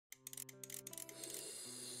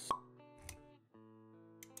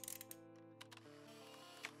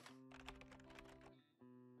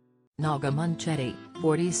Naga Munchetty,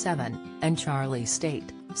 47, and Charlie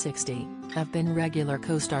State, 60, have been regular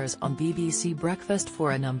co-stars on BBC Breakfast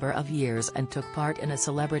for a number of years and took part in a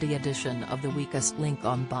celebrity edition of The Weakest Link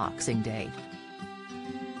on Boxing Day.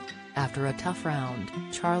 After a tough round,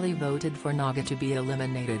 Charlie voted for Naga to be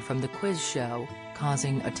eliminated from the quiz show,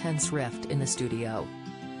 causing a tense rift in the studio.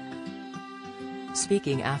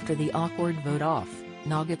 Speaking after the awkward vote-off,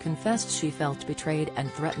 Naga confessed she felt betrayed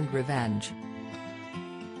and threatened revenge.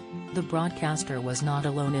 The broadcaster was not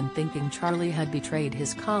alone in thinking Charlie had betrayed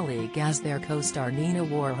his colleague, as their co-star Nina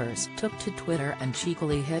Warhurst took to Twitter and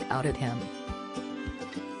cheekily hit out at him.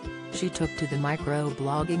 She took to the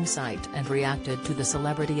micro-blogging site and reacted to the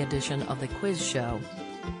celebrity edition of the quiz show.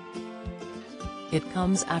 It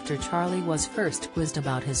comes after Charlie was first quizzed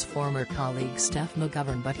about his former colleague Steph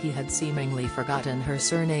McGovern, but he had seemingly forgotten her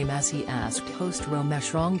surname as he asked host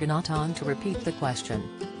Romesh Ranganathan to repeat the question.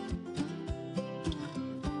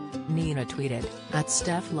 Nina tweeted, "At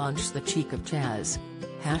Steph lunch the cheek of Chaz.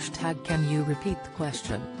 # can you repeat the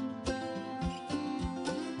question?"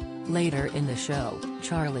 Later in the show,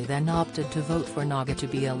 Charlie then opted to vote for Naga to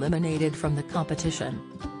be eliminated from the competition.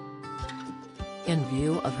 In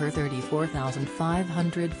view of her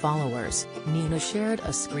 34,500 followers, Nina shared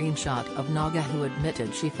a screenshot of Naga, who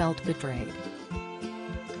admitted she felt betrayed.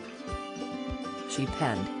 She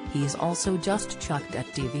penned, "He's also just chucked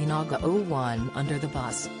at TV Naga 01 under the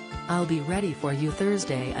bus. I'll be ready for you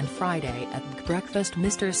Thursday and Friday at breakfast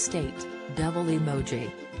Mr. State, devil emoji."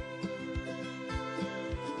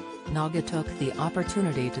 Naga took the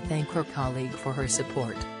opportunity to thank her colleague for her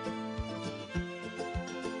support.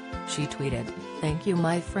 She tweeted, "Thank you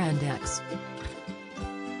my friend X."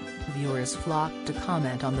 Viewers flocked to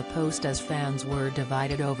comment on the post as fans were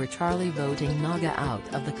divided over Charlie voting Naga out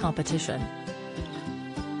of the competition.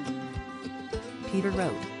 Peter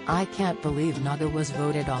wrote, "I can't believe Naga was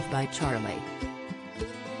voted off by Charlie."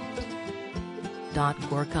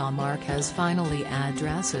 Gorka Marquez finally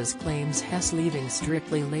addresses claims Hess leaving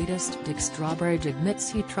Strictly. Latest, Dick Strawbridge admits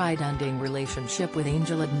he tried ending relationship with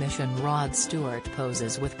Angel. Admission. Rod Stewart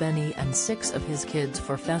poses with Benny and 6 of his kids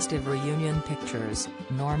for festive reunion pictures.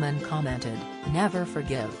 Norman commented, "Never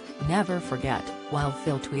forgive, never forget," while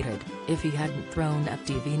Phil tweeted, "If he hadn't thrown at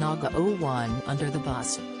TV Naga 01 under the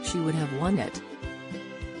bus, she would have won it."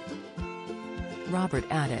 Robert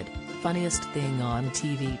added, "Funniest thing on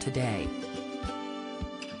TV today."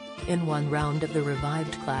 In one round of the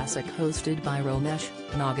revived classic hosted by Romesh,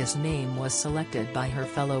 Naga's name was selected by her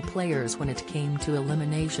fellow players when it came to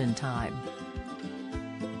elimination time.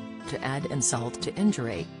 To add insult to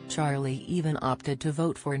injury, Charlie even opted to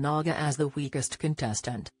vote for Naga as the weakest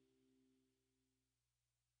contestant.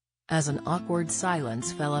 As an awkward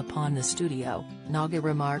silence fell upon the studio, Naga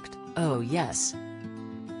remarked, "Oh yes."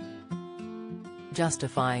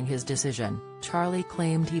 Justifying his decision, Charlie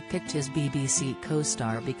claimed he picked his BBC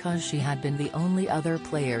co-star because she had been the only other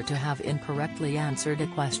player to have incorrectly answered a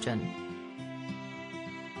question.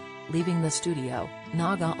 Leaving the studio,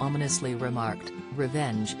 Naga ominously remarked,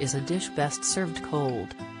 "Revenge is a dish best served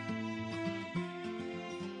cold."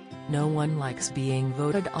 "No one likes being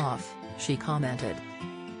voted off," she commented.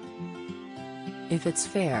 "If it's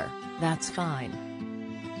fair, that's fine."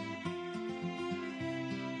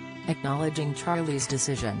 Acknowledging Charlie's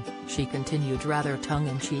decision, she continued rather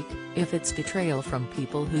tongue-in-cheek, "If it's betrayal from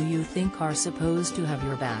people who you think are supposed to have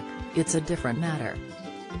your back, it's a different matter."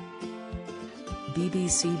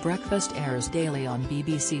 BBC Breakfast airs daily on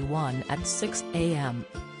BBC One at 6 a.m.